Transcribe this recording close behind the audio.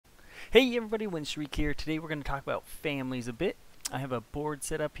Hey everybody, Winstreak here. Today we're going to talk about families a bit. I have a board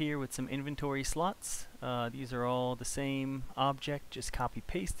set up here with some inventory slots. These are all the same object, just copy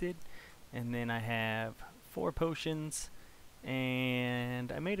pasted. And then I have 4 potions.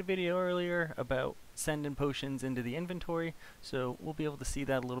 And I made a video earlier about sending potions into the inventory. So we'll be able to see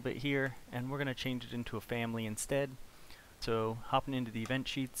that a little bit here. And we're going to change it into a family instead. So hopping into the event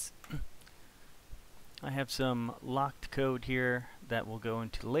sheets. I have some locked code here that we'll go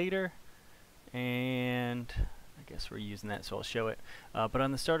into later, and I guess we're using that, so I'll show it. But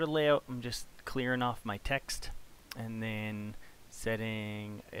on the starter layout, I'm just clearing off my text and then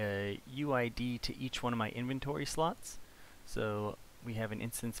setting a UID to each one of my inventory slots. So we have an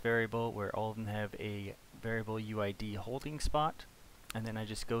instance variable where all of them have a variable UID holding spot, and then I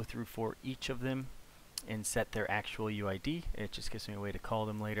just go through for each of them and set their actual UID. It just gives me a way to call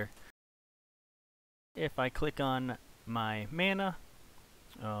them later. If I click on my mana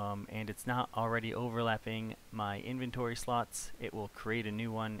and it's not already overlapping my inventory slots, it will create a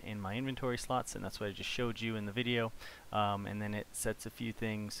new one in my inventory slots, and that's what I just showed you in the video. And then it sets a few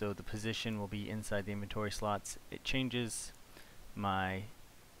things, so the position will be inside the inventory slots. It changes my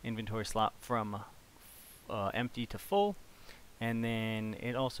inventory slot from empty to full, and then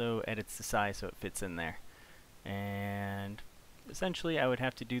it also edits the size so it fits in there. And essentially, I would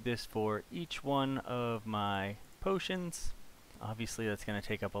have to do this for each one of my potions. Obviously, that's going to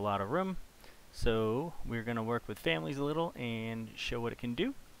take up a lot of room. So we're going to work with families a little and show what it can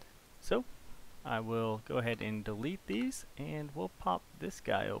do. So I will go ahead and delete these, and we'll pop this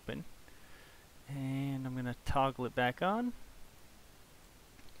guy open. And I'm going to toggle it back on.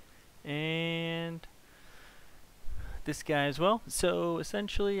 And this guy as well. So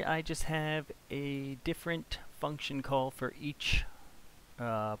essentially, I just have a different function call for each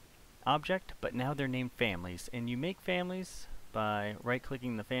object, but now they're named families. And you make families by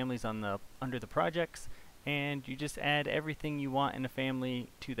right-clicking the families on the under the projects, and you just add everything you want in a family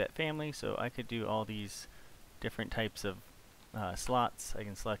to that family. So I could do all these different types of slots. I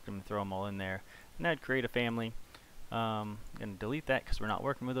can select them and throw them all in there, and I'd create a family. I'm going to delete that because we're not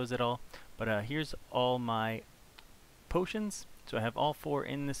working with those at all. But here's all my potions. So I have all 4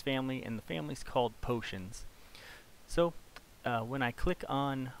 in this family, and the family's called potions. So when I click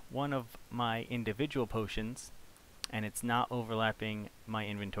on one of my individual potions and it's not overlapping my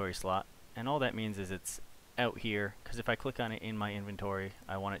inventory slot, and all that means is it's out here, because if I click on it in my inventory,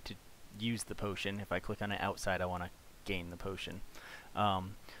 I want it to use the potion. If I click on it outside, I want to gain the potion.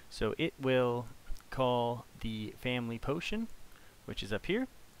 So it will call the family potion, which is up here,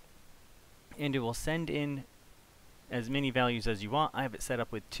 and it will send in as many values as you want. I have it set up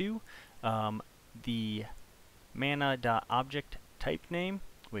with 2. The mana.object type name,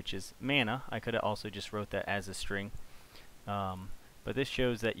 which is mana. I could have also just wrote that as a string. But this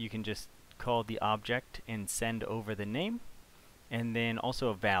shows that you can just call the object and send over the name, and then also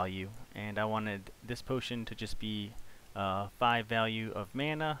a value. And I wanted this potion to just be 5 value of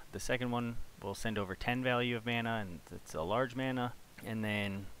mana. The second one will send over 10 value of mana, and it's a large mana. And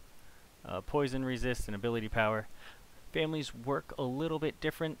then poison resist and ability power. Families work a little bit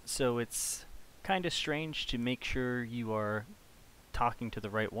different, so it's kind of strange to make sure you are talking to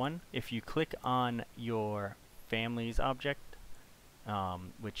the right one. If you click on your families object,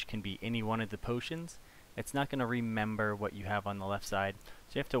 which can be any one of the potions, it's not going to remember what you have on the left side,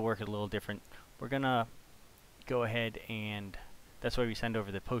 so you have to work it a little different. We're going to go ahead, and that's why we send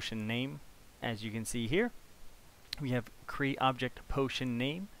over the potion name. As you can see here, we have create object potion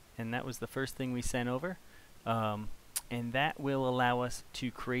name, and that was the first thing we sent over. And that will allow us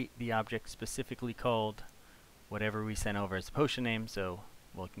to create the object specifically called whatever we sent over as a potion name. So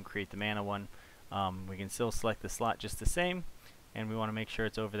we can create the mana one. We can still select the slot just the same, and we want to make sure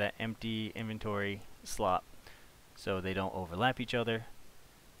it's over that empty inventory slot so they don't overlap each other.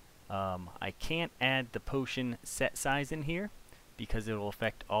 I can't add the potion set size in here because it will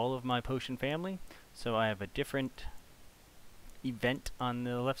affect all of my potion family. So I have a different event on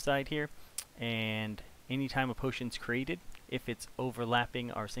the left side here, and anytime a potion's created, if it's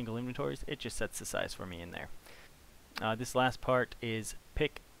overlapping our single inventories, it just sets the size for me in there. This last part is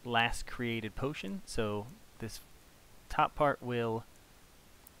pick last created potion. So this top part will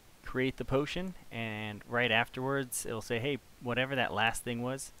create the potion, and right afterwards it'll say, hey, whatever that last thing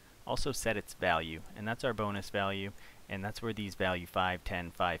was, also set its value, and that's our bonus value, and that's where these value 5,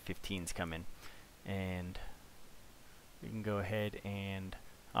 10, 5, 15s come in. And we can go ahead and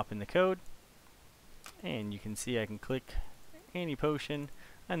hop in the code, and you can see I can click any potion,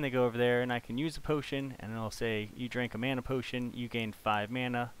 and they go over there, and I can use a potion, and it'll say you drank a mana potion, you gained 5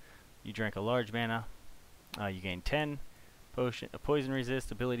 mana. You drank a large mana, you gained 10. poison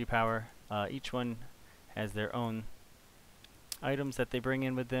resist, ability power. Each one has their own items that they bring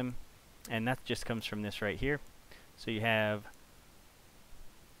in with them, and that just comes from this right here. So you have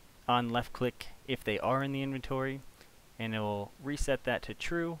on left click if they are in the inventory, and it will reset that to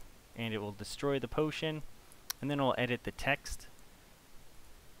true, and it will destroy the potion, and then it will edit the text.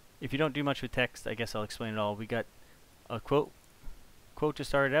 If you don't do much with text, I guess I'll explain it all. We got a quote to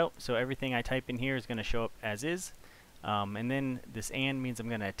start it out, so everything I type in here is going to show up as is, and then this and means I'm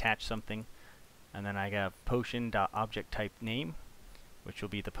going to attach something, and then I got potion.objectTypeName, which will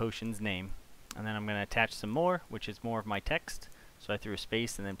be the potion's name, and then I'm going to attach some more, which is more of my text. So I threw a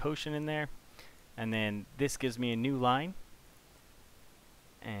space and then potion in there, and then this gives me a new line,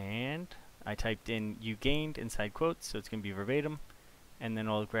 and I typed in you gained inside quotes, so it's going to be verbatim, and then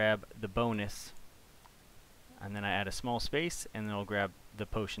I'll grab the bonus, and then I add a small space, and then I'll grab the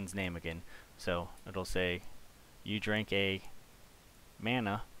potion's name again. So it'll say you drank a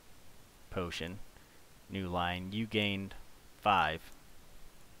mana potion, new line, you gained 5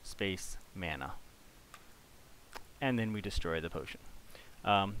 space mana, and then we destroy the potion.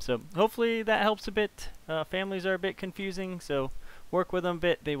 So hopefully that helps a bit. Families are a bit confusing, so work with them a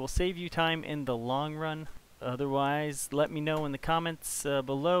bit. They will save you time in the long run. Otherwise, let me know in the comments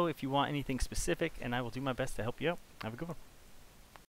below if you want anything specific, and I will do my best to help you out. Have a good one.